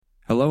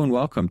Hello and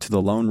welcome to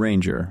The Lone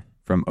Ranger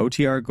from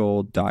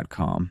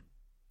OTRGold.com.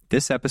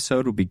 This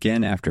episode will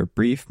begin after a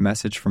brief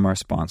message from our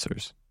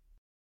sponsors.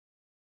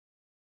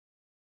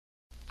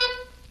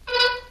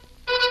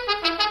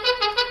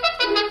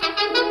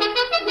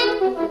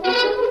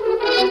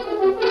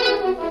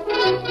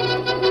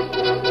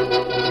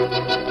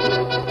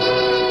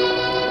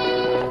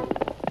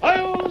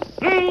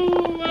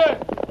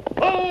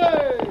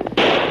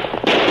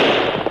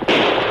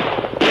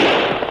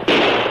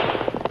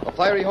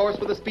 Fiery horse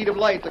with the speed of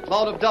light, a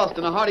cloud of dust,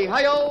 and a hearty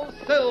hi-yo,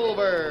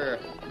 Silver,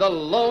 the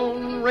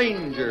Lone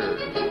Ranger.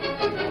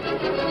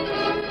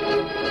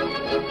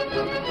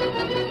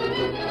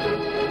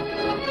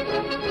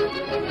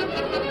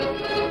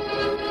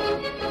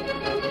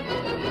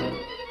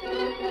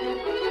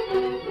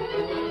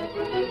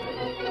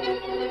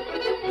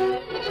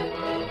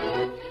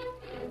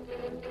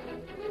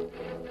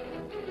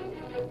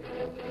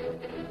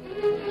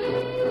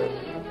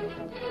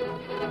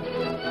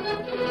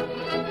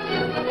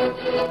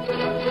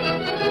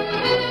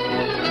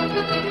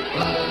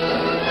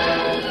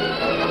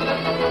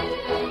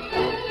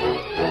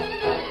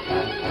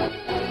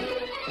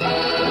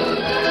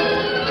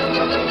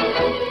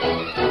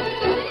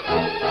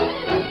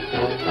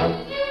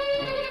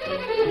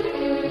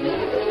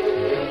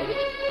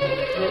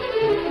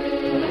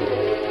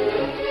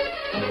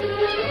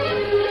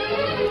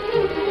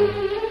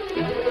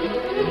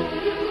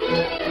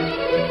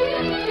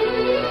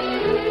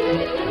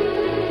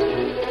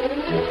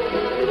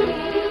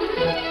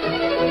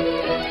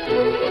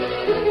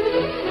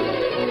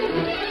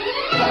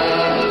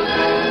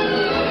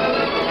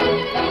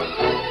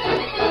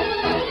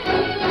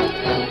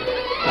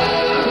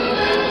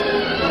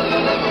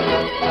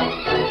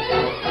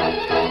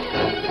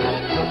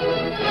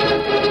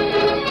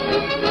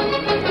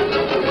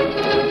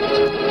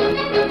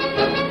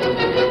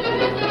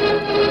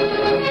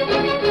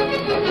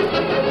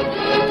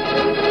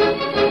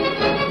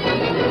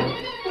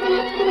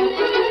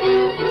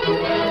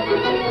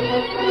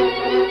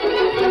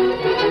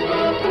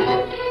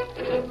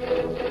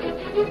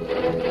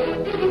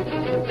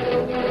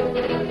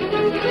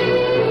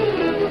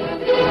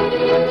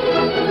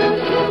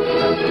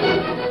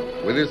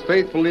 With his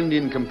faithful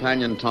Indian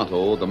companion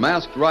Tonto, the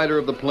masked rider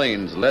of the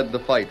plains led the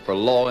fight for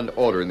law and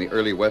order in the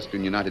early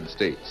western United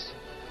States.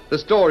 The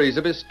stories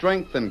of his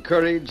strength and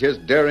courage, his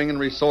daring and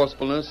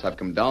resourcefulness have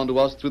come down to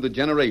us through the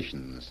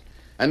generations,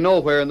 and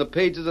nowhere in the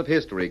pages of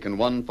history can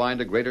one find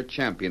a greater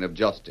champion of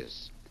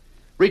justice.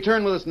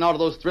 Return with us now to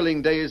those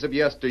thrilling days of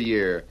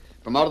yesteryear.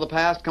 From out of the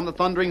past come the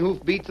thundering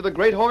hoofbeats of the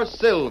great horse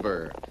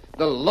Silver.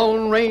 The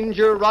Lone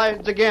Ranger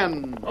rides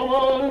again. Come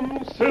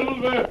on,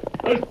 Silver.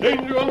 There's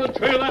danger on the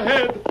trail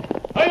ahead.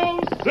 Hi-yo,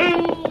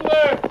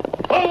 Silver!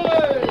 Hi!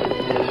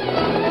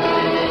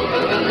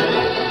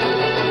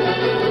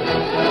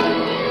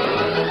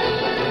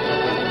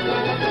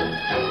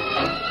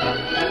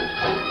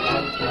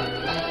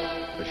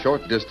 A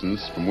short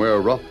distance from where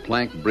a rough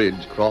plank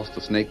bridge crossed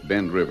the Snake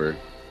Bend River,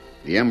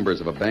 the embers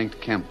of a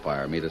banked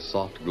campfire made a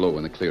soft glow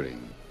in the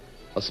clearing.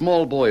 A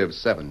small boy of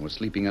 7 was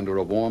sleeping under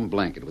a warm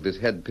blanket with his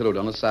head pillowed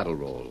on a saddle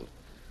roll.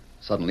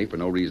 Suddenly, for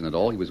no reason at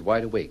all, he was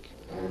wide awake.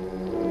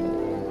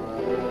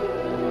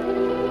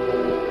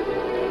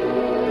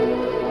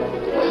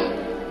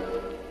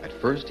 At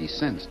first, he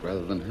sensed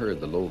rather than heard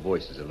the low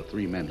voices of the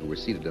 3 men who were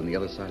seated on the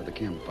other side of the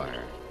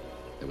campfire.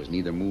 There was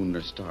neither moon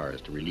nor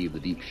stars to relieve the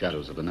deep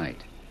shadows of the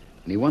night,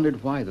 and he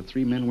wondered why the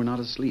 3 men were not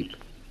asleep.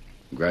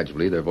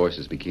 Gradually, their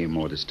voices became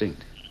more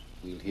distinct.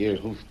 We'll hear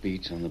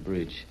hoofbeats on the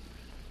bridge.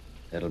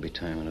 That'll be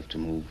time enough to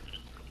move.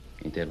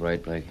 Ain't that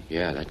right, Blackie?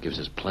 Yeah, that gives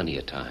us plenty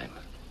of time.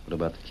 What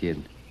about the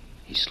kid?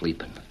 He's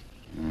sleeping.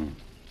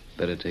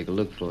 Better take a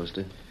look,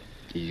 Foster.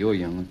 He's your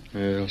young'un.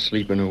 Well,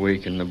 sleeping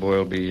awake, and the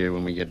boy'll be here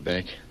when we get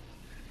back.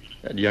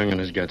 That young'un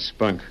has got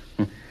spunk.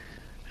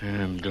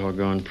 I'm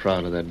doggone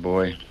proud of that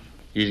boy.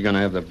 He's going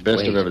to have the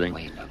best of everything.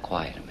 Wait, now,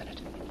 quiet a minute.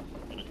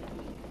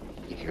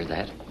 You hear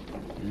that?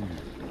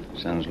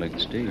 Sounds like the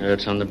stage.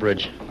 It's on the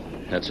bridge.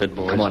 That's it,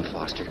 boys. Come on,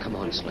 Foster. Come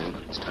on, Slim.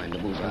 It's time to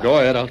move on. Go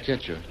ahead, I'll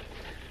catch you.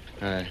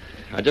 I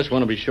just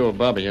want to be sure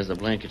Bobby has the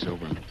blankets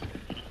over him.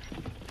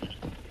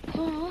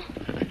 Pa?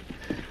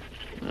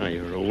 Oh,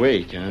 you're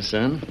awake, huh,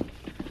 son?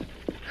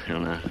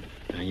 Well, now,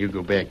 you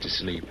go back to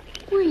sleep.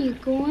 Where are you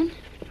going?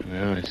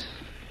 Well,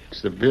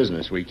 it's the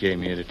business we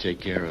came here to take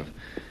care of.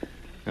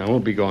 I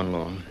won't be gone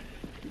long.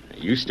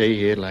 You stay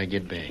here till I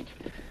get back.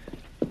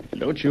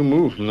 Don't you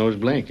move from those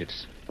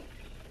blankets.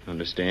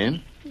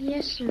 Understand?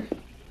 Yes, sir.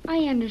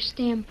 I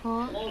understand,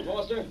 Pa. Come on,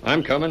 Foster.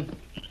 I'm coming.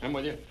 I'm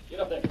with you. Get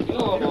up there. Get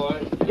on,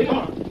 boy. Get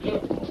on. Get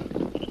up.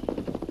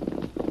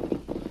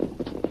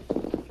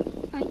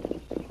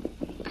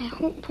 I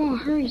hope Pa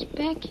hurries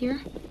back here.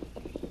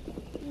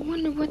 I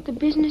wonder what the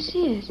business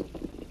is.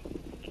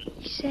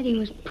 He said he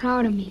was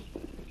proud of me.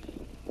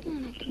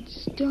 And I can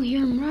still hear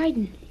him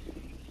riding.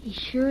 He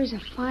sure is a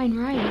fine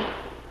rider.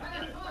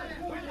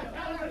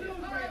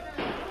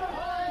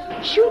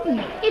 Shooting!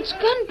 It's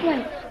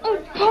gunplay! Oh,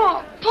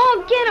 Pa!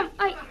 Pa, get him!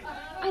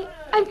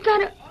 I've got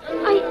to...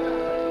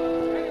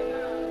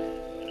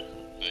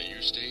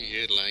 You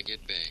here till I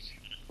get back.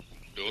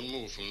 Don't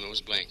move from those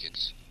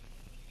blankets.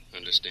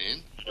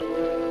 Understand?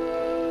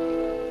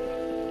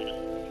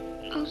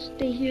 I'll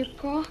stay here,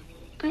 Pa.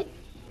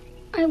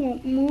 I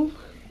won't move.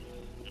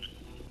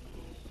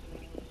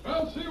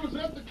 I'll see what's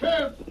at the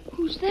camp.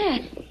 Who's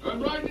that?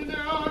 I'm riding in their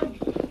arms.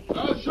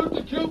 I'll shoot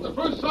to kill the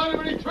first sign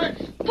of any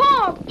tricks.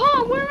 Pa,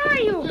 where are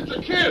you? It's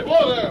a kid.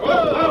 Whoa there.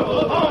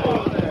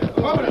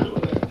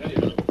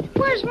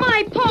 Where's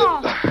my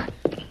Pa?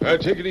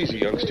 Take it easy,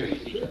 youngster.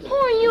 Who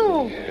are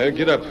you?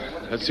 Get up.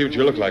 Let's see what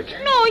you look like.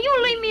 No,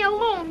 you leave me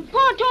alone.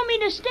 Pa told me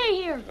to stay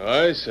here.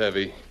 Aye,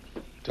 savvy.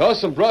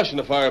 Toss some brush in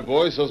the fire,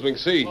 boys, so as we can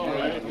see.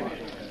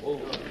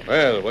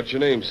 Well, what's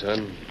your name,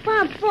 son?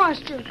 Bob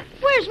Foster.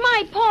 Where's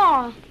my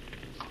Pa?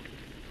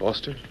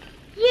 Foster?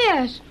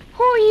 Yes.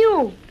 Who are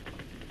you?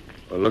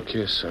 Well, look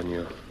here, son.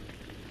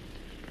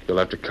 You'll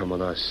have to come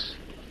with us.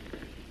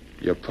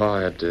 Your pa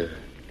had to...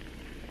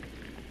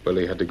 Well,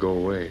 he had to go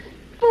away.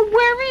 But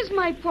where is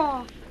my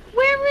Pa?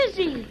 Where is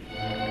he?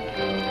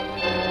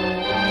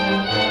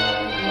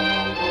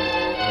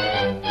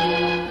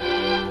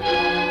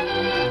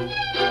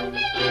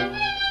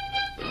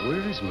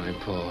 Where is my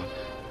pa?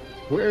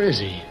 Where is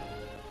he?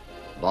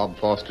 Bob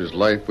Foster's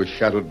life was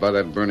shadowed by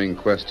that burning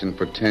question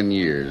for 10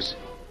 years.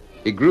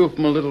 He grew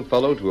from a little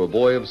fellow to a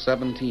boy of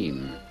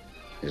 17.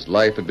 His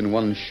life had been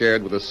one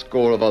shared with a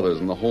score of others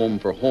in the home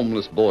for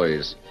homeless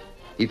boys.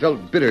 He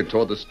felt bitter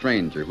toward the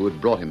stranger who had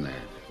brought him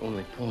there. If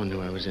only Pa knew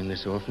I was in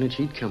this orphanage,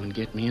 he'd come and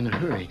get me in a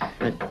hurry.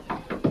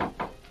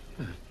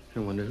 I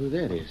wonder who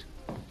that is.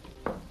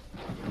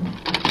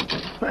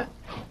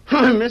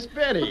 Oh, Miss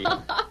Betty.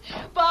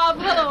 Bob,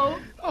 hello.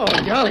 Oh,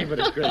 golly, but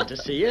it's great to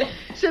see you.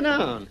 Sit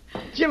down.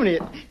 Jiminy,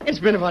 it's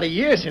been about a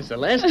year since the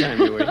last time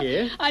you were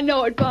here. I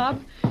know it,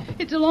 Bob.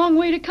 It's a long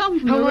way to come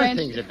from How the are ranch.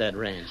 things at that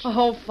ranch?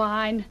 Oh,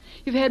 fine.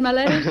 You've had my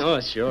letters? Oh,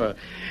 sure.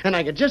 And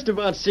I could just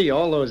about see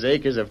all those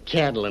acres of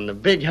cattle and the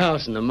big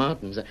house in the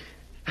mountains.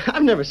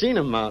 I've never seen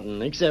a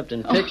mountain except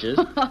in pictures.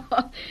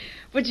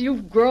 But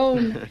you've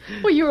grown.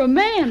 Well, you're a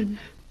man.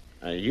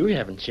 You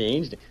haven't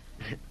changed,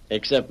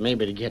 except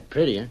maybe to get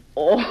prettier.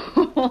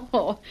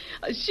 Oh,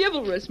 a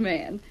chivalrous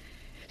man.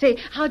 Say,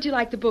 how'd you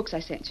like the books I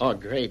sent you? Oh,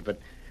 great, but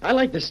I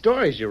like the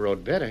stories you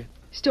wrote better.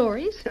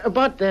 Stories?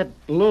 About that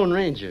Lone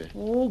Ranger.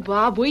 Oh,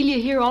 Bob, wait till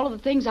you hear all of the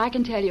things I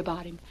can tell you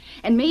about him.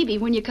 And maybe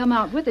when you come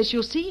out with us,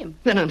 you'll see him.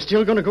 Then I'm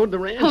still going to go to the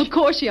ranch? Of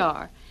course you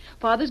are.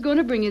 Father's going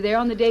to bring you there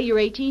on the day you're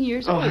 18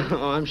 years old.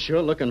 Oh, I'm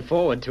sure looking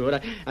forward to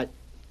it.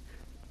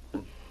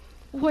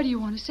 What do you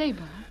want to say,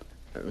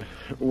 Bob?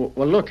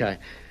 Well, look, I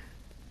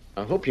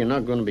hope you're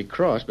not going to be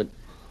cross, but,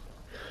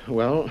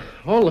 well,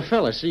 all the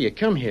fellas see you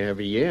come here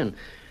every year,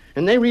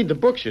 and they read the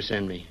books you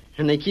send me,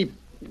 and they keep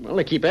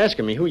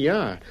asking me who you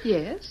are.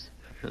 Yes?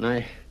 And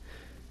I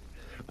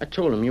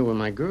told them you were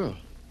my girl.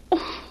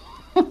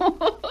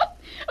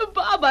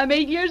 Bob, I'm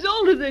 8 years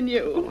older than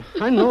you.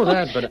 I know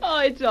that, but... Oh,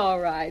 it's all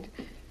right.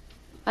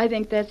 I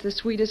think that's the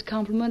sweetest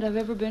compliment I've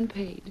ever been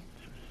paid.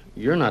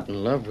 You're not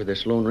in love with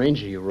this Lone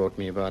Ranger you wrote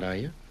me about, are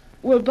you?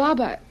 Well, Bob,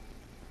 Of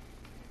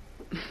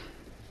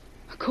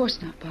course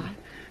not, Bob.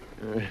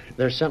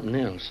 There's something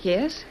else.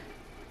 Yes?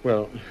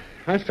 Well,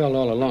 I felt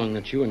all along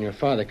that you and your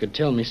father could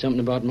tell me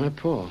something about my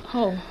pa.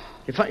 Oh.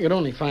 If I could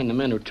only find the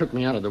men who took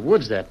me out of the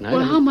woods that night...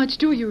 Well, how much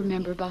do you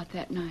remember about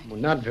that night? Well,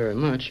 not very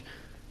much.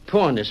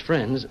 Pa and his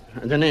friends,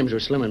 their names were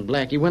Slim and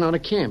Black, he went out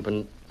of camp,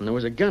 and there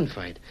was a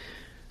gunfight.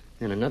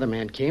 Then another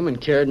man came and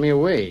carried me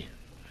away.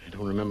 I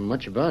don't remember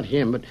much about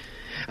him, but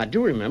I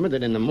do remember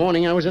that in the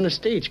morning I was in a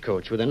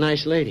stagecoach with a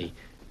nice lady,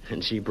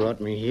 and she brought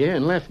me here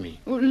and left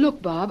me. Well,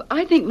 look, Bob,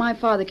 I think my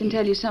father can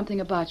tell you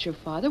something about your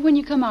father when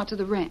you come out to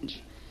the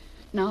ranch.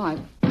 Now,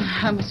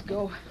 I must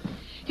go.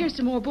 Here's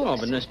some more books. Oh,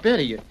 but Miss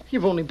Betty,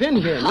 you've only been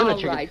here a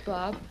minute. All right,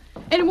 Bob.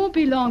 And it won't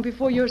be long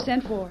before you're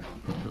sent for.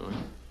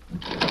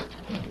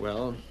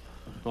 Well,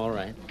 all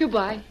right.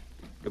 Goodbye.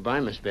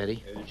 Goodbye, Miss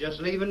Betty. Just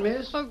leaving,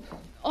 miss?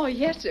 Oh,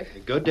 yes, sir.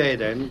 Good day,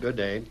 then. Good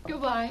day.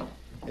 Goodbye.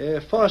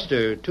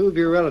 Foster, two of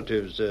your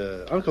relatives,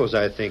 uncles,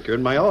 I think, are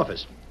in my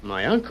office.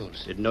 My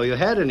uncles? Didn't know you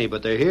had any,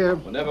 but they're here.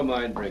 Well, never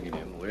mind bringing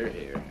him. We're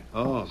here.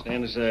 Oh.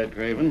 Stand aside,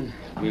 Craven.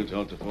 We'll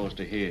talk to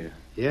Foster here.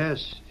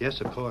 Yes,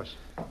 of course.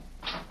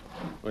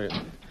 Well,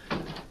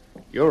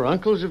 you're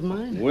uncles of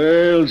mine?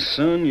 Well,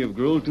 son, you've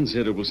grown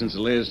considerable since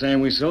the last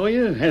time we saw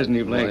you, hasn't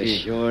he, Blackie? Why,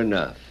 sure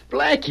enough.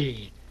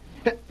 Blackie!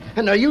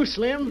 And are you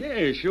Slim?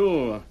 Yeah,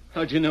 sure.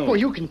 How'd you know? Well,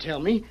 you can tell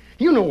me.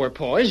 You know where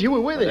Pa is. You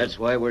were with him. That's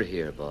why we're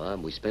here,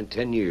 Bob. We spent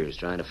 10 years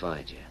trying to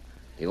find you.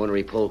 The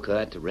ornery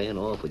polecat that ran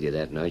off with you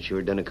that night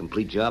sure done a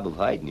complete job of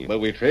hiding you. But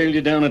we trailed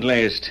you down at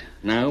last.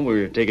 Now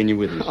we're taking you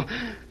with us.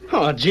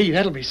 Oh, gee,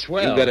 that'll be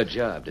swell. You've got a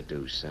job to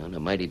do, son. A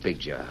mighty big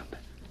job.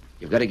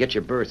 You've got to get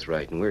your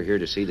birthright, and we're here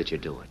to see that you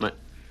do it.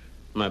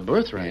 My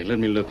birthright? Hey, let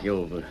me look you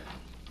over.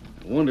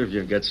 I wonder if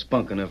you've got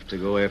spunk enough to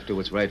go after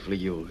what's rightfully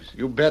yours.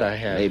 You bet I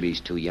have. Maybe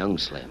he's too young,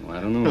 Slim. Well,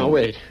 I don't know. No,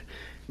 wait.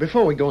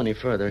 Before we go any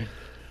further,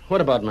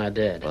 what about my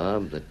dad?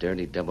 Bob, the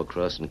dirty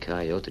double-crossing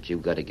coyote that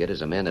you've got to get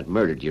is a man that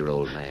murdered your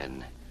old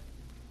man.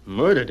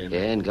 Murdered him?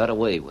 Yeah, and got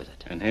away with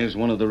it. And has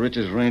one of the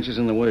richest ranches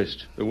in the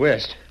West. The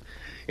West?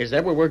 Is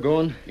that where we're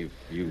going? If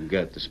you've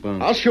got the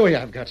spunk. I'll show you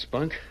I've got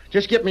spunk.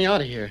 Just get me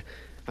out of here.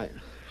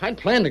 I'd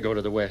planned to go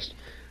to the west.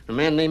 A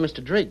man named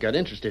Mr. Drake got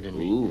interested in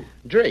me. Ooh.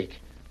 Drake.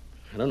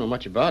 I don't know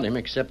much about him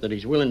except that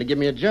he's willing to give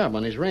me a job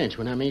on his ranch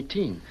when I'm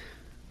 18.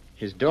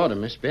 His daughter,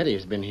 Miss Betty,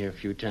 has been here a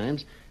few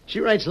times. She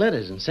writes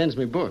letters and sends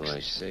me books. Oh, I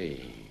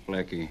see.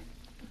 Blackie,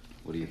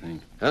 what do you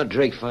think? How'd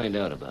Drake find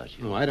out about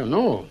you? Oh, I don't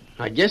know.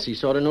 I guess he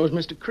sort of knows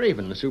Mr.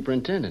 Craven, the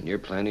superintendent. You're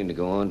planning to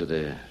go on to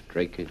the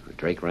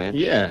Drake Ranch?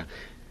 Yeah.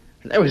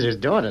 That was his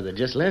daughter that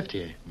just left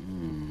here.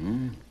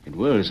 Mm-hmm. It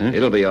was, huh?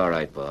 It'll be all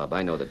right, Bob.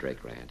 I know the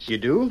Drake Ranch. You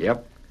do?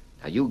 Yep.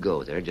 Now, you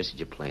go there just as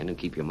you planned and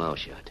keep your mouth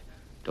shut.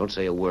 Don't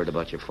say a word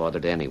about your father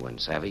to anyone,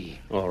 savvy?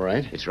 All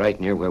right. It's right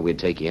near where we'd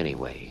take you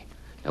anyway.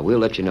 Now, we'll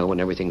let you know when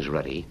everything's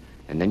ready,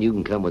 and then you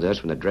can come with us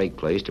from the Drake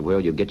place to where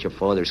you'll get your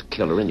father's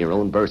killer in your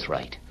own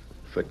birthright.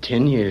 For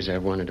 10 years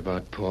I've wondered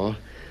about Paul.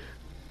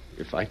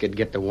 If I could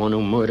get the one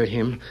who murdered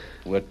him...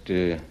 What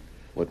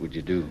would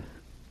you do?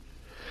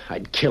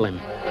 I'd kill him.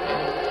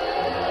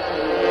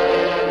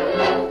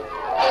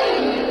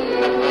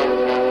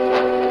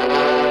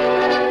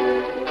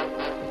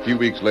 A few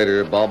weeks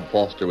later, Bob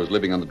Foster was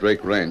living on the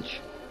Drake Ranch.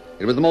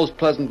 It was the most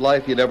pleasant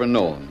life he'd ever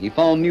known. He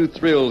found new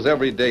thrills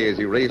every day as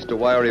he raced a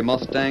wiry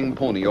Mustang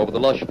pony over the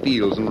lush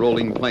fields and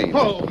rolling plains.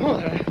 Oh,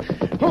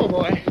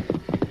 boy.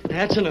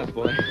 That's enough,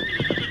 boy.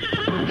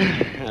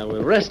 Now,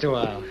 we'll rest a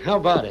while. How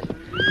about it?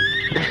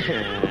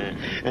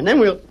 And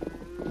then we'll...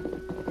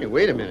 Hey,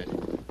 wait a minute.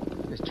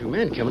 There's two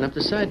men coming up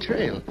the side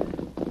trail.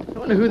 I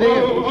wonder who they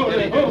are.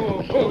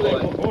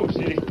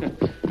 City.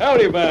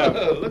 Howdy, Bob.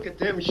 Oh, look at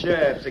them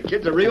shafts. The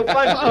kid's a real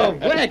puncher. Oh,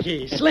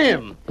 Blackie,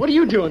 Slim, what are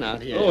you doing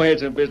out here? Oh, had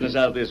some business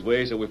out this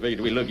way, so we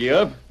figured we'd look you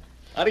up.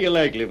 How do you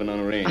like living on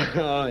a range?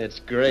 Oh, it's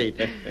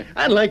great.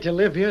 I'd like to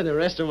live here the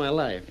rest of my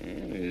life.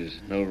 There's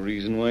no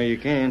reason why you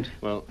can't.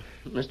 Well,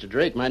 Mr.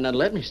 Drake might not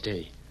let me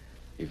stay.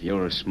 If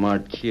you're a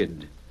smart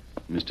kid,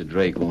 Mr.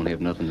 Drake won't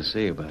have nothing to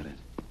say about it.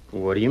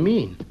 What do you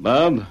mean?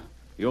 Bob,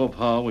 your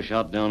pa was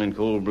shot down in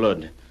cold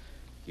blood.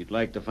 You'd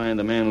like to find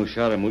the man who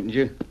shot him, wouldn't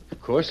you?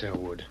 Of course I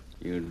would.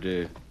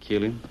 You'd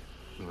kill him?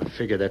 Well, I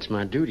figure that's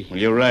my duty. Well,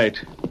 you're right.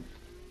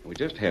 It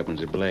just happens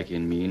that Blackie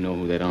and me know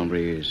who that hombre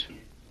is.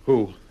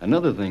 Who?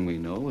 Another thing we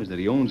know is that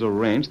he owns a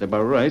ranch that by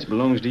rights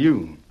belongs to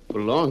you.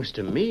 Belongs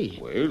to me?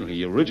 Well,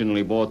 he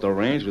originally bought the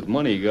ranch with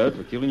money he got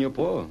for killing your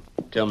pa.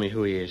 Tell me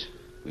who he is.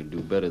 We'll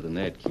do better than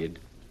that, kid.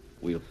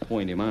 We'll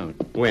point him out.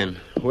 When?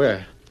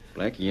 Where?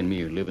 Blackie and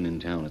me are living in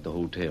town at the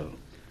hotel.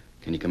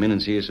 Can you come in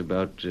and see us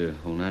about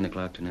 9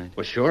 o'clock tonight?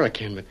 Well, sure I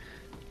can,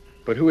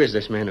 but who is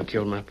this man who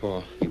killed my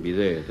pa? He'll be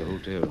there at the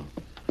hotel.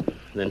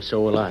 Then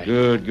so will I.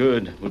 Good,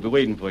 good. We'll be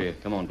waiting for you.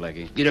 Come on,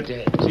 Blackie. Get up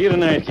there. See you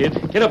tonight, kid.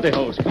 Get up there,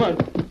 hose. Come on.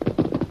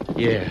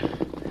 Yeah.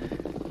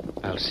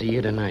 I'll see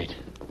you tonight.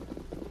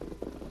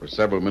 For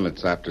several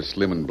minutes after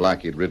Slim and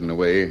Blackie had ridden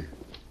away,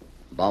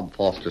 Bob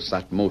Foster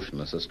sat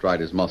motionless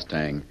astride his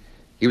Mustang.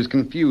 He was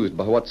confused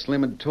by what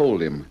Slim had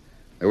told him.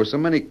 There were so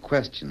many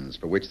questions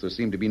for which there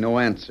seemed to be no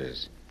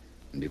answers.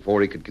 And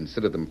before he could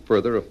consider them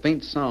further, a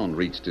faint sound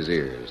reached his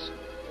ears.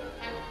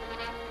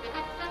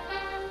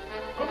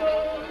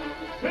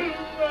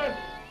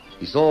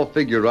 He saw a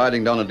figure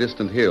riding down a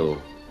distant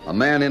hill, a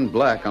man in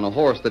black on a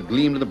horse that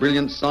gleamed in the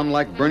brilliant sun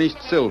like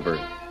burnished silver.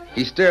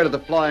 He stared at the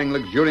flying,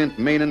 luxuriant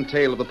mane and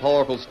tail of the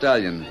powerful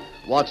stallion,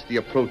 watched the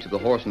approach of the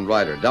horse and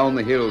rider down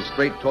the hill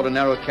straight toward a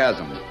narrow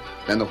chasm.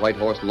 Then the white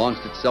horse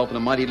launched itself in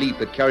a mighty leap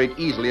that carried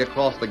easily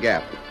across the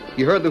gap.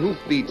 He heard the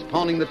hoofbeats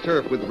pounding the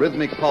turf with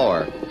rhythmic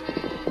power.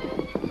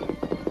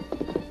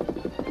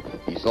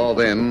 He saw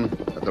then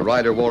that the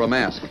rider wore a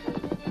mask.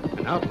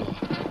 An outlaw.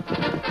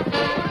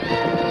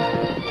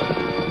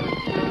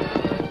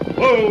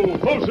 Whoa,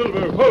 whoa,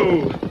 Silver,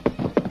 whoa.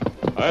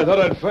 I thought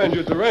I'd find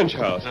you at the ranch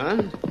house.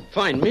 Huh?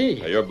 Find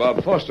me? You're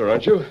Bob Foster,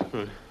 aren't you?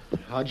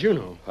 How'd you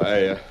know?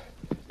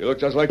 You look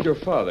just like your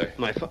father.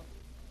 My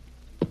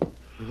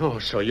Oh,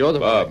 so you're the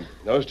Bob,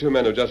 those two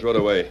men who just rode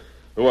away.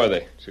 Who are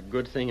they? It's a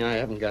good thing I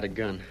haven't got a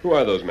gun. Who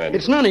are those men?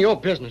 It's none of your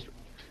business.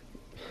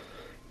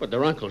 But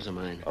they're uncles of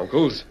mine.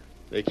 Uncles?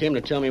 They came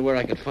to tell me where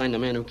I could find the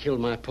man who killed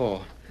my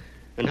pa.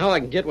 And how I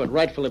can get what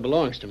rightfully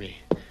belongs to me.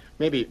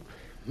 Maybe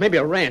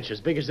a ranch as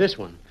big as this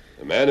one.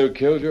 The man who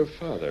killed your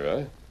father,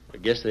 huh? I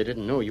guess they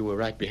didn't know you were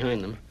right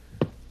behind them.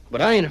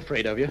 But I ain't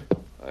afraid of you.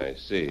 I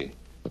see.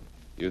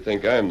 You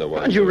think I'm the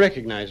one. How'd you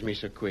recognize me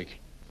so quick?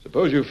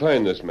 Suppose you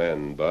find this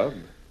man, Bob.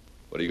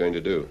 What are you going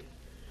to do?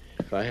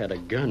 If I had a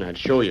gun, I'd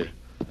show you.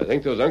 I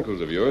think those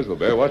uncles of yours will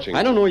bear watching.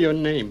 I don't know your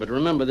name, but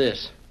remember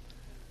this.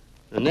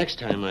 The next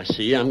time I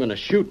see you, I'm going to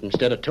shoot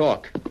instead of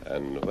talk.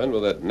 And when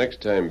will that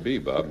next time be,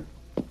 Bob?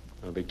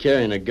 I'll be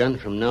carrying a gun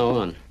from now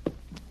on.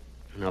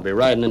 And I'll be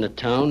riding into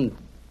town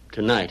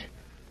tonight.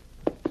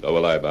 So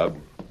will I, Bob.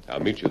 I'll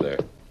meet you there.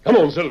 Come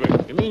on,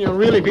 Silver. You mean you'll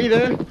really be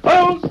there?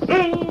 Oh,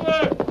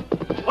 Silver!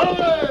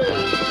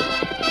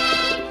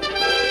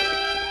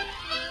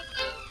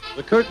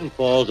 The curtain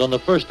falls on the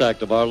first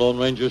act of our Lone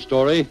Ranger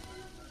story.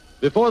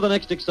 Before the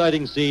next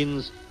exciting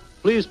scenes,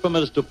 please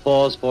permit us to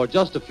pause for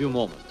just a few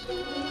moments.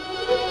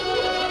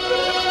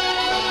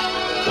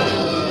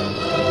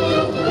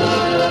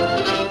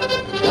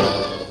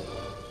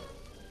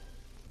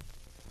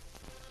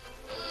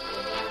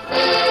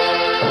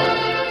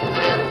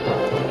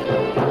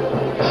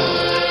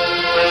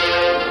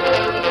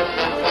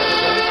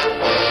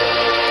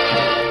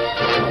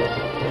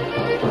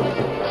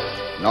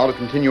 Now to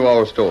continue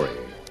our story.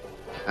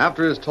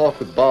 After his talk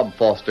with Bob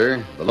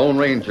Foster, the Lone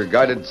Ranger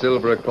guided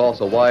Silver across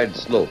a wide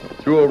slope,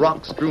 through a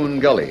rock-strewn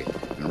gully,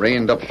 and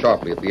reined up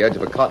sharply at the edge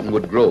of a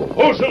cottonwood grove.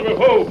 Ho, Silver,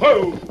 ho,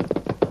 ho!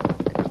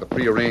 It was the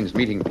prearranged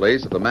meeting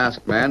place of the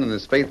masked man and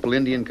his faithful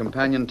Indian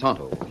companion,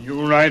 Tonto.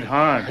 You ride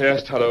hard.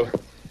 Yes, Tonto.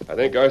 I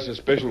think our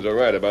suspicions are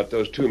right about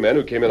those two men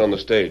who came in on the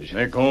stage.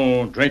 They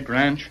go Drake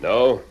Ranch?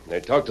 No,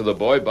 they talked to the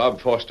boy, Bob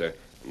Foster,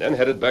 and then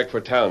headed back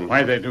for town.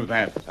 Why they do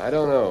that? I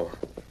don't know.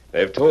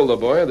 They've told the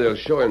boy they'll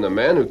show him the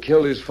man who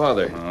killed his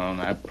father. Oh,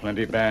 that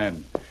plenty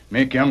bad.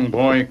 Make young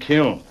boy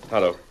kill.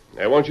 Tonto,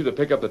 I want you to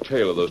pick up the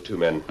trail of those two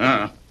men.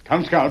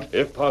 Come, Scout.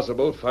 If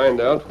possible, find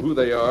out who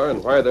they are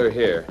and why they're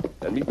here.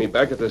 And meet me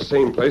back at the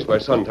same place by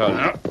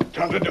sundown.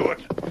 Tonto, do it.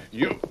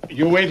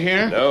 You wait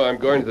here? No, I'm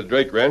going to the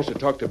Drake Ranch to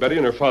talk to Betty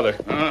and her father.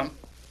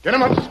 Get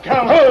him up,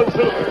 Scout. On,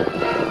 Silver.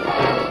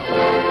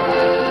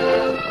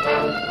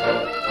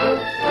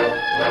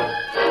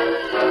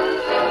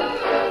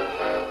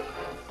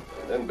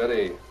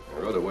 Betty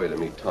rode away to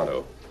meet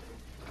Tonto.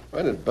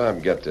 Why did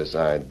Bob get this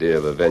idea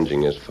of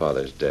avenging his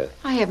father's death?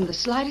 I haven't the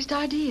slightest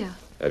idea.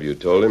 Have you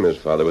told him his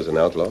father was an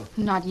outlaw?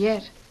 Not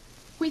yet.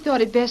 We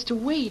thought it best to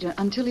wait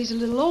until he's a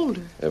little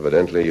older.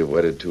 Evidently, you've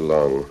waited too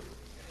long.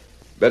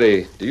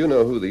 Betty, do you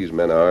know who these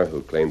men are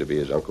who claim to be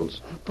his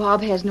uncles?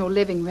 Bob has no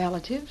living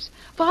relatives.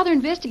 Father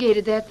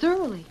investigated that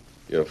thoroughly.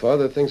 Your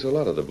father thinks a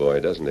lot of the boy,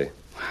 doesn't he?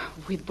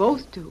 We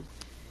both do.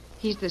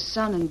 He's the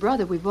son and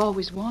brother we've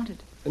always wanted.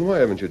 And why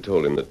haven't you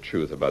told him the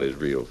truth about his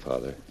real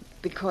father?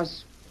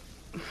 Because,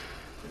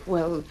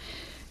 well,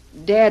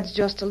 Dad's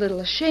just a little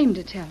ashamed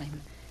to tell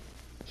him.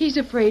 He's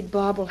afraid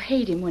Bob will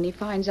hate him when he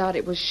finds out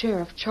it was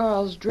Sheriff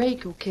Charles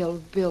Drake who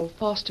killed Bill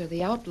Foster,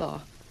 the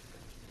outlaw.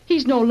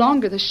 He's no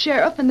longer the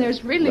sheriff, and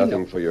there's really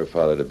nothing for your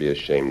father to be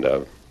ashamed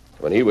of.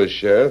 When he was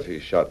sheriff,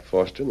 he shot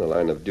Foster in the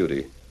line of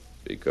duty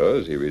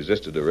because he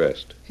resisted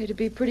arrest. It'd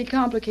be pretty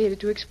complicated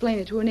to explain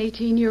it to an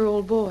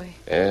 18-year-old boy.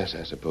 Yes,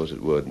 I suppose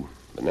it would.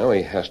 But now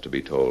he has to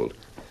be told.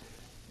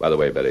 By the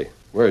way, Betty,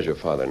 where's your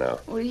father now?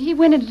 Well, he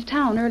went into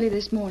town early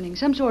this morning,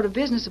 some sort of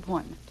business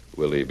appointment.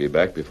 Will he be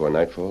back before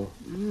nightfall?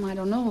 I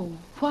don't know.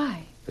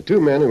 Why? The two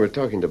men who were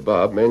talking to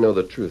Bob may know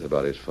the truth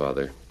about his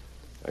father.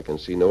 I can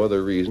see no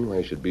other reason why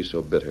he should be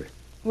so bitter.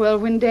 Well,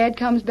 when Dad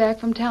comes back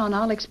from town,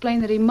 I'll explain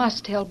that he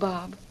must tell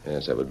Bob.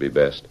 Yes, that would be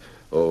best.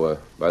 Oh,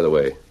 by the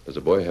way, does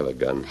the boy have a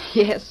gun?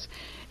 Yes.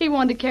 He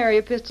wanted to carry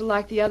a pistol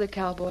like the other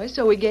cowboys,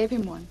 so we gave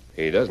him one.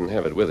 He doesn't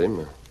have it with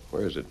him.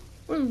 Where is it?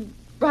 Well,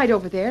 right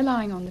over there,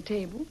 lying on the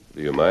table.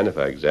 Do you mind if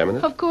I examine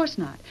it? Of course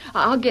not.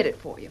 I'll get it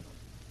for you.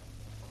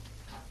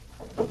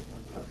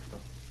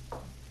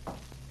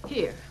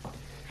 Here.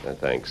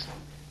 Thanks.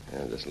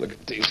 Just look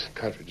at these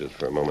cartridges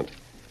for a moment.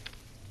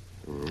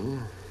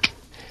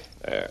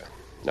 There.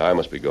 Now I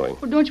must be going.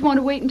 Well, don't you want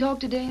to wait and talk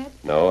to Dad?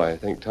 No, I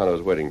think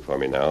Tonto's waiting for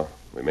me now.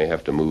 We may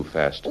have to move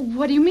fast.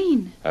 What do you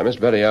mean? Miss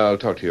Betty, I'll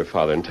talk to your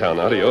father in town.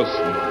 Adios.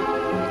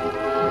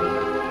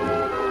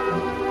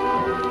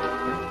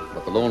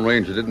 The Lone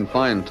Ranger didn't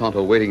find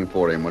Tonto waiting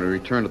for him when he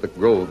returned to the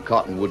grove of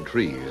cottonwood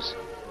trees.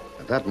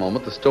 At that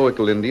moment, the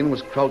stoical Indian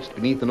was crouched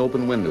beneath an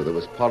open window that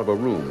was part of a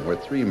room where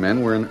three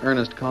men were in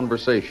earnest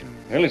conversation.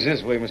 Well, it's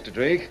this way, Mr.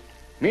 Drake.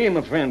 Me and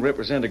my friend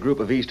represent a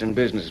group of eastern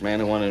businessmen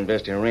who want to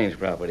invest in range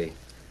property.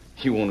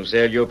 You want to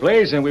sell your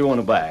place, and we want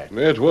to buy it.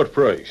 At what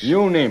price?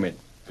 You name it.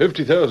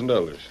 $50,000.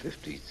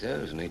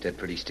 $50,000? Ain't that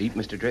pretty steep,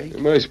 Mr. Drake?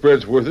 My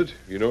spread's worth it.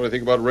 If you know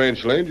anything about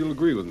ranch land, you'll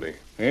agree with me.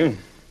 Well,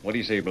 what do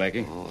you say,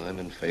 Blackie? Oh, I'm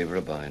in favor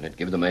of buying it.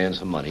 Give the man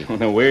some money. Oh,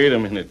 now, wait a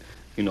minute.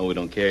 You know we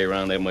don't carry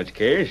around that much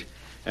cash.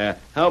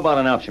 How about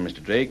an option,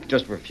 Mr. Drake?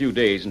 Just for a few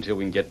days until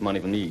we can get money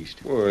from the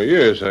east. Well,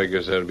 yes, I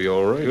guess that'd be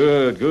all right.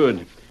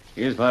 Good.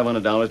 Here's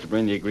 $500 to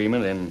bring the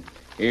agreement, and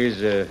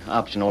here's an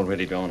option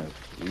already drawn up.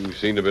 You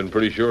seem to have been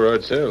pretty sure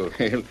I'd sell.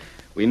 Well,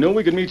 we know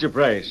we could meet your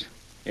price.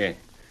 Yeah,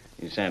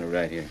 you sign it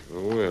right here.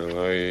 Oh,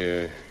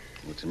 well,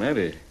 What's the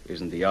matter?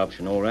 Isn't the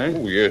option all right?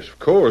 Oh, yes, of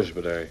course,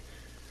 but I...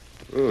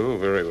 Oh,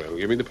 very well.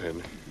 Give me the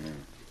pen.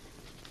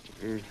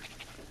 Yeah.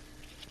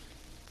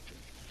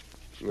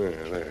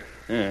 There.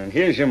 And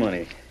here's your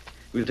money.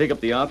 We'll take up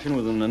the option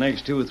within the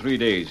next 2 or 3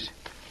 days.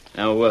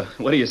 Now,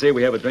 what do you say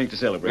we have a drink to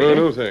celebrate?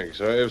 No, thanks.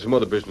 I have some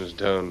other business in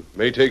town.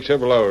 May take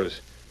several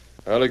hours.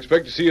 I'll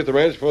expect to see you at the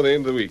ranch before the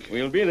end of the week.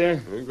 We'll be there.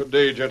 Good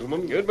day,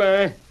 gentlemen.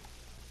 Goodbye.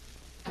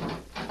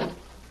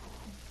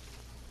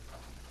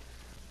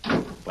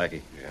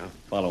 Blackie. Yeah?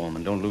 Follow him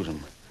and don't lose him.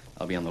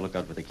 I'll be on the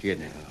lookout for the kid.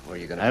 Where are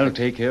you going to... I'll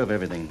take care of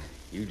everything.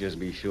 You just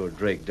be sure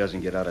Drake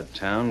doesn't get out of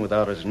town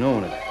without us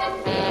knowing it.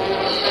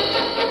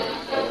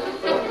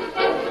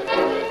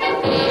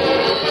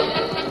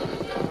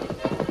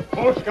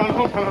 Oh, Scout,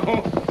 oh, fella,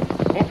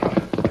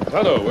 oh.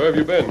 Tonto, where have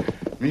you been?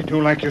 Me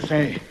do like you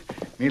say.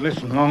 Me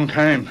listen long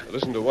time.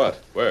 Listen to what?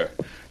 Where?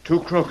 Two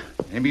crook.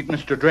 They meet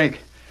Mr.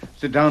 Drake.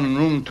 Sit down in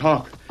room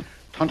talk.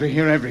 Tonto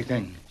hear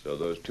everything. So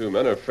those two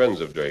men are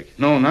friends of Drake?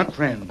 No, not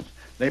friends.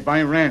 They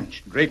buy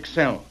ranch. Drake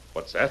sell.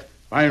 What's that?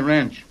 Buy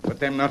ranch, but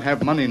them not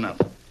have money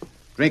enough.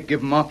 Drake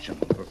give 'em option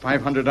for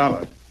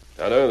 $500.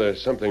 Tonto,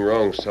 there's something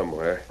wrong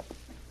somewhere.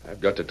 I've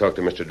got to talk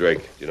to Mr. Drake.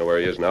 Do you know where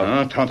he is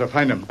now? Tonto,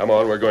 find him. Come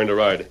on, we're going to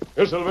ride.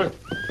 Here, Silver.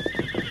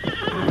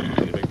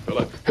 Hey, big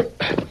fella.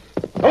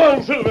 Come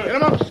on, Silver. Get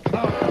him up,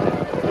 Scout.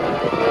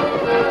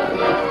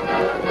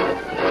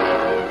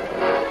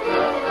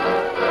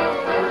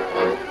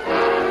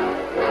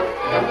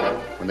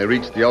 When they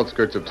reached the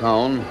outskirts of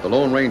town, the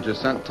Lone Ranger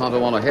sent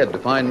Tonto on ahead to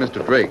find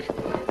Mr. Drake.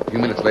 A few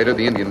minutes later,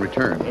 the Indian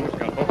returned.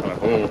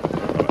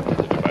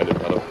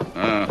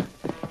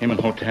 Him in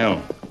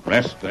hotel.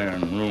 Rest there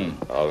in room.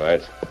 All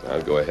right.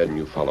 I'll go ahead and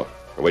you follow.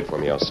 Now wait for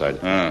me outside.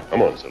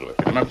 Come on, Silver.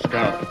 Get him up,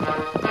 Scout.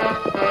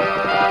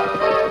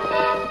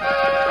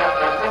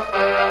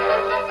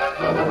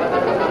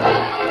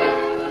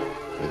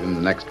 Within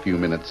the next few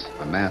minutes,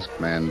 a masked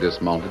man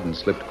dismounted and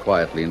slipped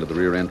quietly into the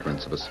rear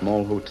entrance of a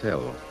small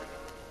hotel.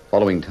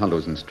 Following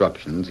Tonto's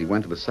instructions, he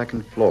went to the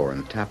second floor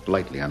and tapped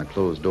lightly on a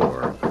closed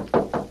door.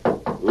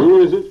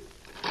 Who is it?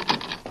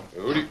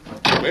 Who do you...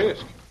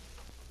 Mask.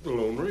 The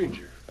Lone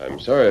Ranger. I'm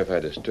sorry if I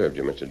disturbed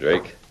you, Mr.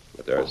 Drake,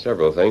 but there are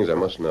several things I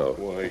must know.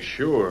 Why,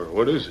 sure.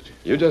 What is it?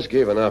 You just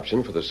gave an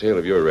option for the sale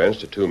of your ranch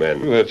to two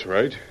men. That's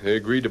right. They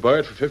agreed to buy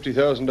it for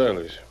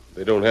 $50,000.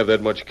 They don't have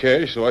that much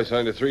cash, so I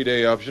signed a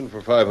 3-day option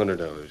for $500.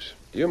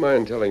 Do you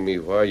mind telling me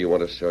why you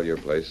want to sell your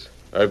place?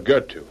 I've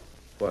got to.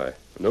 Why?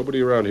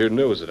 Nobody around here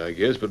knows it, I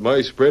guess, but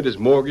my spread is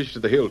mortgaged to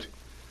the hilt.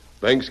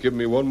 Bank's given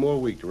me one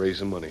more week to raise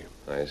some money.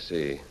 I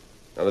see.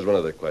 Now, there's one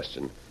other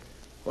question.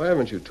 Why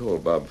haven't you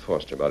told Bob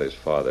Foster about his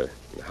father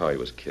and how he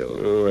was killed?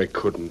 Oh, I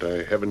couldn't.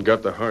 I haven't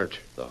got the heart.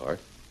 The heart?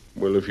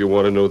 Well, if you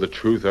want to know the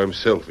truth, I'm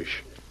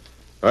selfish.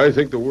 I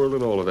think the world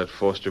and all of that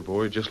Foster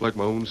boy, just like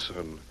my own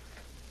son.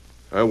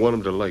 I want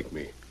him to like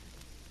me.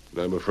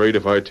 And I'm afraid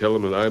if I tell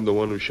him that I'm the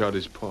one who shot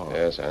his pa.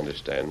 Yes, I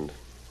understand.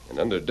 And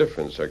under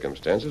different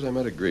circumstances, I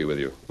might agree with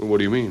you. Well, what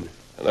do you mean?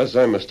 Unless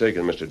I'm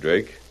mistaken, Mr.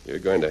 Drake, you're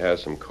going to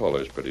have some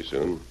callers pretty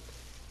soon.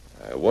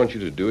 I want you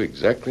to do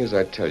exactly as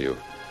I tell you.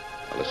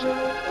 Now, listen.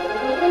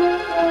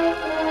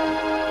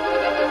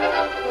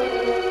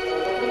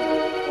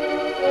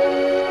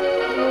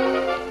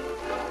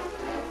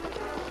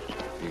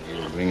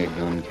 Bring a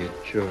gun, kid?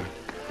 Sure.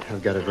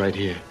 I've got it right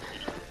here.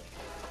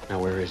 Now,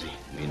 where is he?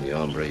 You mean the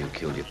hombre who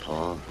killed your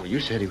pa? Well,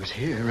 you said he was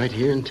here, right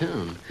here in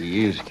town.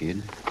 He is,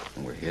 kid.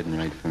 And we're heading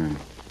right for him.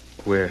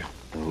 Where?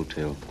 The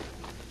hotel.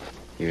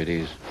 Here it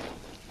is.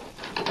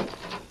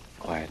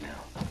 Quiet now.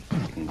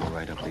 You can go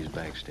right up these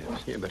back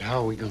steps. Yeah, but how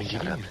are we going to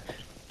get up? in? Do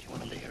you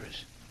want him to hear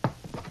us?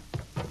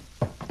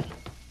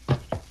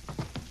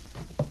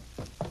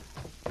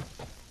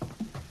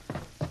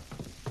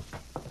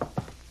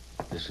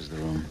 This is the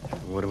room.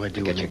 What do I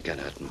do? Get your gun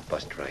out and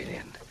bust right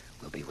in.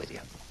 We'll be with you.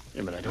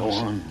 Yeah, but I Go don't...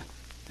 on.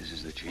 This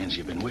is the chance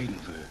you've been waiting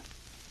for.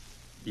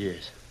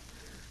 Yes.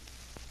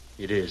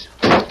 It is.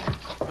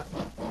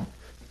 Oh,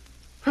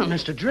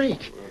 Mr.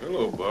 Drake. Well,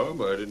 hello,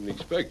 Bob. I didn't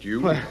expect you.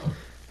 Well,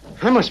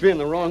 I must be in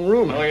the wrong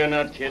room. No, you're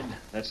not, kid.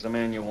 That's the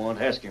man you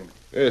want. Ask him.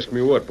 Ask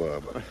me what,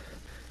 Bob?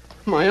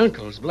 My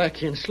uncles,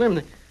 Blackie and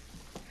Slim,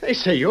 they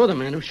say you're the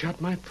man who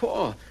shot my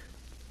paw.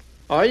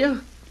 Are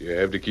you? Do you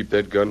have to keep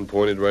that gun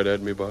pointed right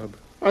at me, Bob?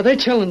 Are they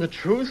telling the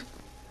truth?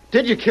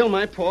 Did you kill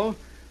my paw?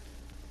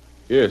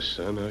 Yes,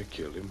 son, I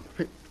killed him.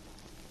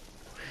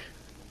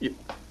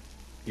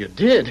 You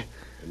did?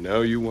 And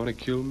now you want to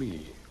kill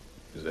me.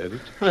 Is that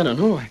it? I don't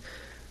know.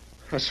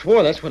 I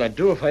swore that's what I'd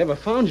do if I ever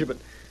found you, but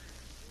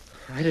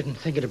I didn't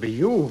think it'd be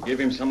you. Give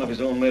him some of his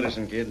own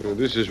medicine, kid. Well,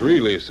 this is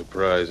really a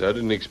surprise. I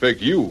didn't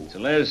expect you. It's the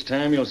last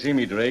time you'll see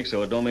me, Drake,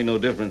 so it don't make no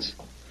difference.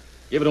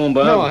 Give it to him,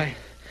 Bob. No,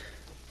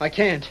 I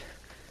can't.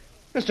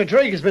 Mr.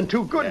 Drake has been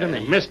too good to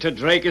me. Mr.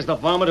 Drake is the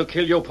varmint who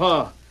killed your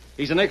pa.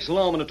 He's an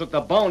ex-lawman who took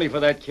the bounty for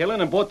that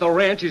killing and bought the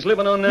ranch he's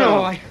living on now.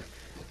 No,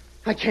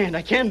 I can't.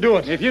 I can't do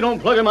it. If you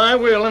don't plug him, I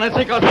will, and I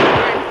think I'll...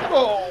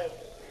 Oh!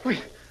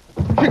 Wait.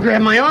 You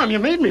grabbed my arm. You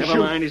made me shoot. Never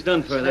mind. He's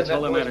done for. That's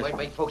all that matters. Might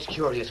make folks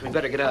curious. We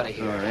better get out of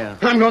here. Oh, yeah.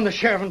 I'm going to the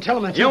sheriff and tell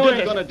him that You you ain't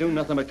did going it. to do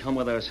nothing but come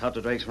with us out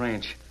to Drake's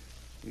ranch.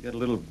 We got a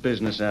little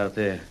business out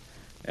there.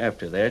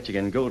 After that, you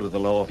can go to the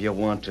law if you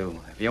want to.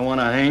 If you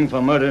want to hang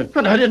for murder...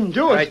 But I didn't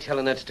do it. Try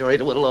telling that story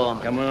to a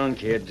lawman. Come on,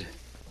 kid.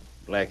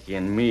 Blackie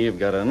and me have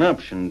got an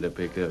option to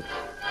pick up.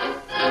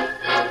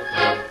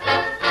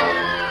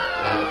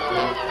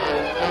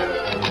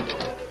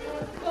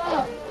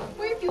 Bob,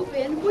 where have you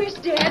been? Where's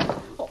Dad?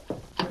 Oh,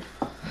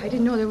 I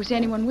didn't know there was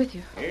anyone with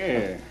you.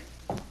 Yeah.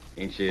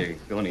 Ain't you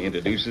going to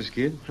introduce us,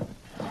 kid?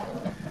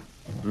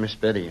 Miss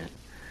Betty,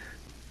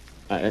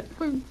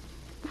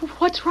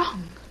 What's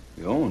wrong?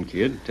 Go on,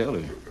 kid. Tell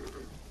her.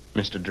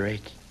 Mr.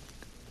 Drake,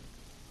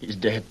 he's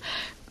dead.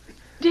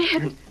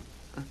 Dad?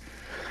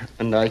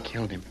 And I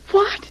killed him.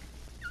 What?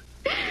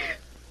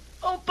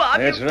 Oh, Bob.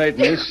 That's right,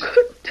 miss.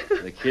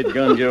 The kid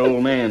gunned your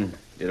old man.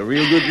 Did a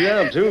real good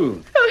job,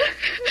 too.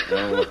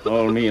 Now,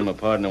 all me and my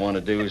partner want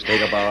to do is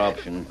take up our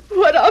option.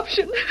 What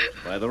option?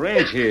 Buy the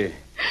ranch here.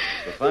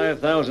 For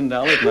 $5,000, and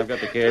I've got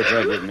the cash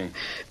right with me.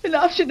 An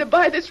option to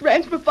buy this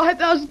ranch for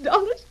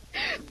 $5,000?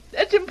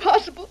 That's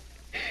impossible.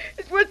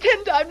 It's worth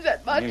 10 times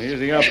that much. Here's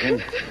the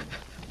option.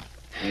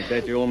 Ain't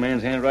that the old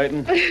man's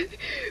handwriting?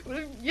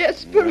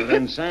 Yes, but... Well,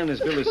 then sign this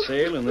bill of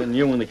sale, and then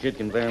you and the kid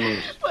can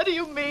vamoose. What do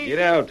you mean? Get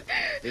out.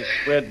 This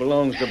spread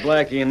belongs to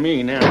Blackie and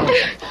me now.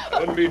 I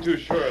wouldn't be too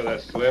sure of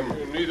that, Slim.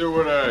 Neither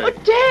would I.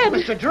 But, Dad!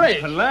 Mr.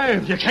 Drake!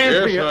 Alive, you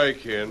can't be... Yes, I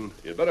can.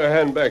 You'd better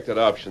hand back that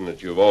option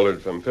that you've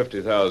altered from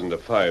 50,000 to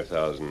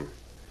 5,000.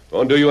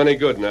 Won't do you any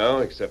good now,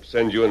 except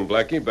send you and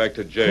Blackie back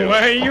to jail.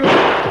 Why, you...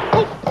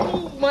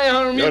 Oh, my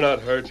arm. You're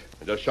not hurt.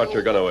 I just shot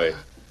your gun away.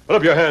 Put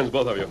up your hands,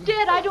 both of you.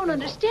 Dad, I don't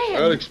understand.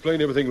 I'll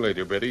explain everything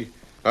later, Betty.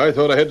 I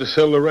thought I had to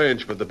sell the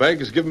ranch, but the bank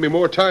has given me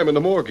more time in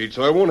the mortgage,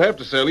 so I won't have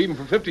to sell even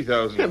for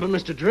 50,000. Yeah, but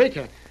Mr. Drake,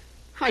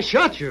 I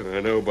shot you.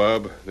 I know,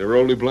 Bob. There were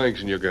only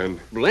blanks in your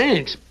gun.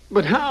 Blanks?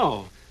 But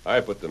how?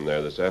 I put them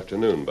there this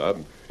afternoon,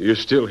 Bob. You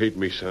still hate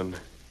me, son.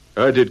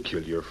 I did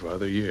kill your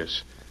father,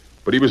 yes.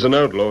 But he was an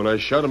outlaw, and I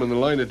shot him in the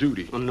line of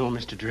duty. Oh, no,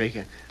 Mr. Drake.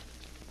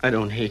 I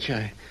don't hate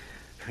you.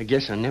 I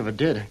guess I never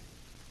did.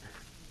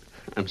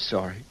 I'm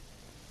sorry.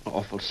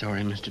 Awful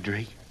sorry, Mr.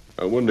 Drake.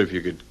 I wonder if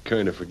you could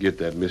kind of forget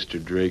that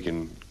Mr. Drake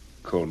and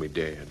call me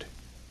Dad.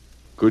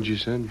 Could you,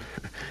 son?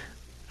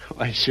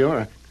 Why,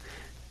 sure.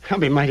 I'll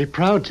be mighty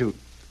proud to.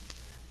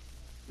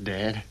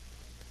 Dad?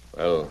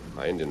 Well,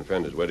 my Indian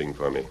friend is waiting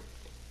for me.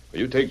 Will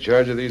you take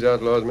charge of these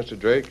outlaws, Mr.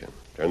 Drake, and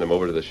turn them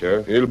over to the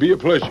sheriff? It'll be a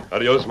pleasure.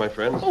 Adios, my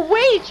friends. Oh,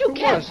 wait, you Who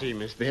can't... was he,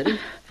 Miss Betty?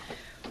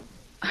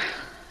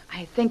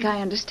 I think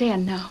I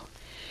understand now.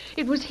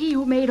 It was he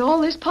who made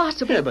all this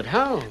possible. Yeah, but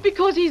how?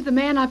 Because he's the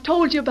man I've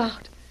told you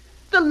about.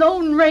 The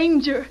Lone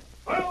Ranger.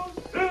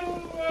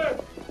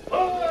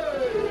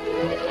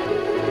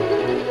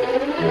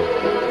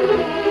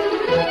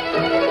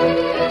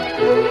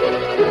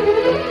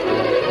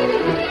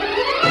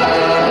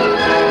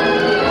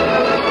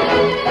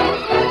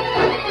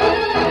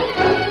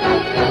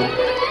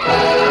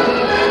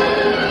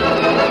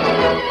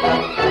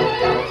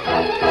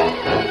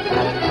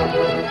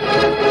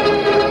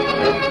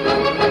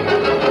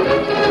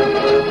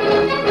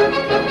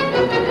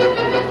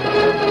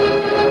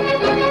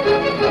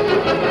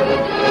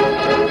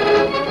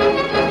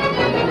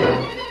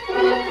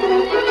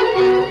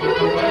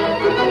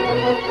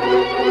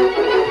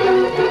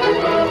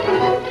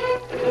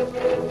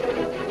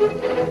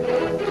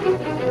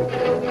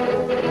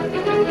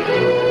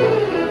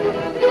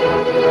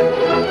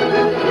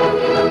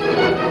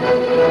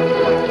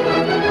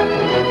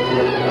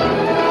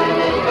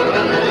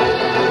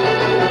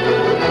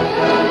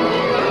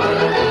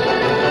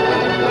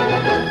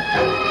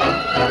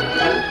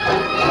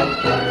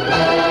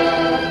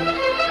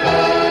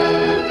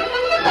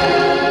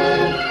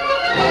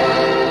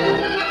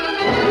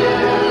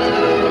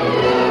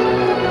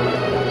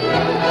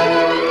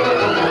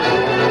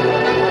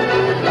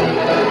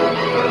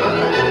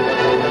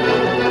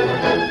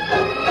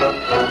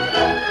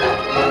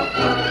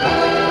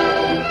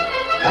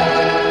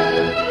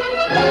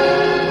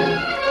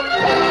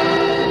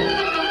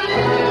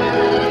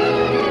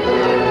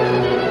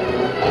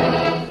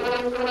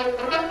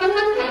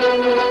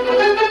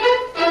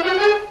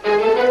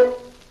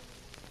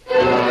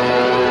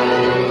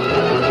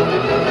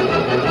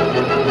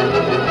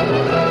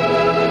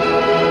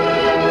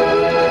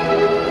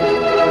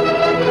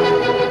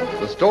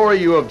 The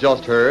story you have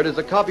just heard is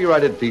a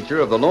copyrighted feature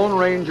of the Lone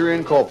Ranger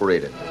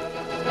Incorporated.